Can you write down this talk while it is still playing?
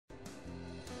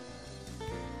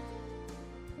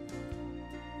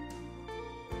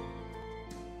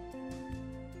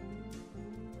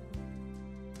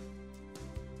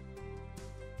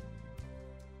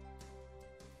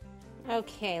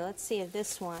Okay, let's see if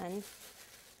this one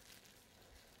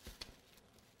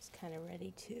is kind of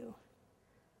ready too.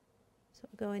 So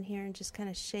I'll go in here and just kind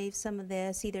of shave some of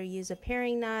this, either use a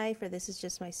paring knife or this is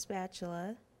just my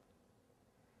spatula.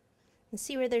 And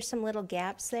see where there's some little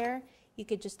gaps there? You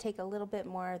could just take a little bit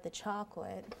more of the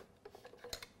chocolate.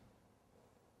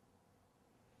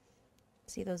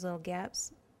 See those little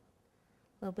gaps?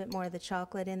 A little bit more of the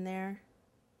chocolate in there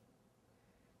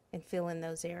and fill in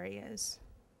those areas.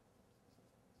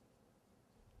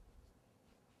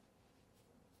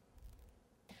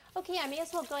 Okay, I may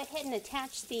as well go ahead and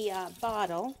attach the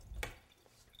bottle.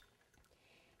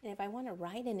 And if I want to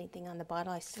write anything on the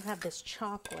bottle, I still have this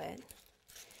chocolate.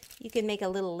 You can make a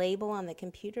little label on the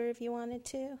computer if you wanted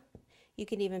to. You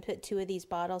can even put two of these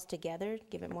bottles together,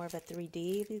 give it more of a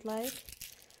 3D if you'd like.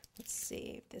 Let's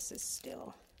see if this is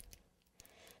still.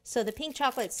 So the pink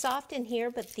chocolate's soft in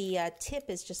here, but the tip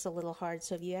is just a little hard.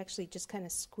 So if you actually just kind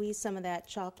of squeeze some of that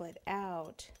chocolate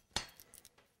out,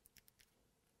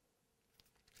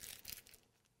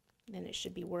 then it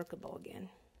should be workable again.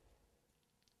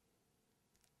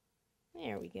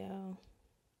 There we go.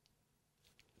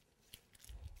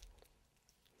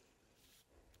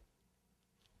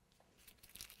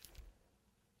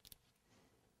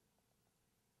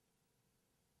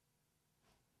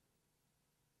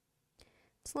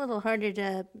 It's a little harder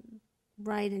to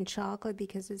write in chocolate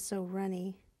because it's so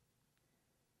runny.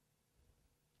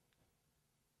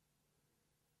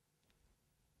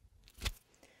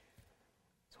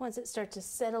 So once it starts to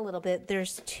set a little bit,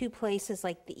 there's two places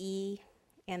like the E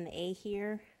and the A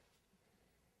here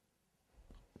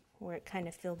where it kind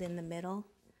of filled in the middle,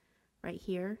 right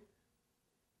here.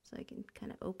 So I can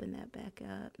kind of open that back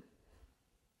up.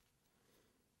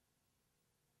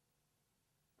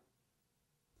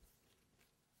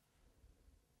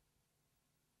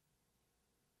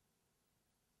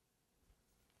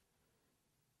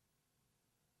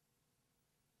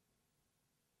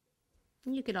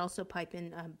 You could also pipe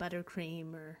in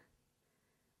buttercream or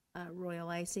royal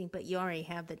icing, but you already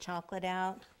have the chocolate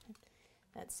out.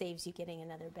 That saves you getting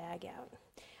another bag out.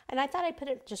 And I thought I'd put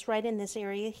it just right in this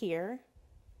area here.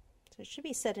 So it should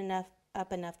be set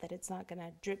up enough that it's not going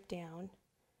to drip down.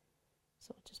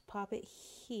 So we'll just pop it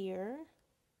here.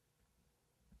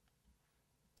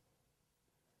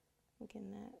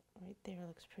 Again, that right there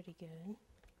looks pretty good.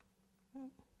 Oh.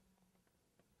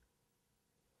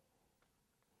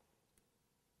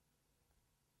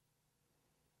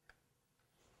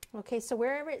 Okay, so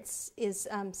wherever it is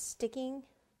sticking,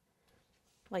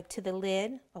 like to the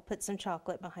lid, I'll put some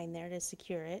chocolate behind there to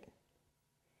secure it.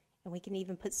 And we can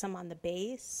even put some on the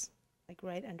base, like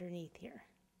right underneath here.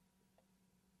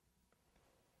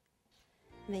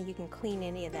 And then you can clean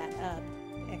any of that up,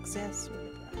 excess with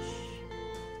a brush.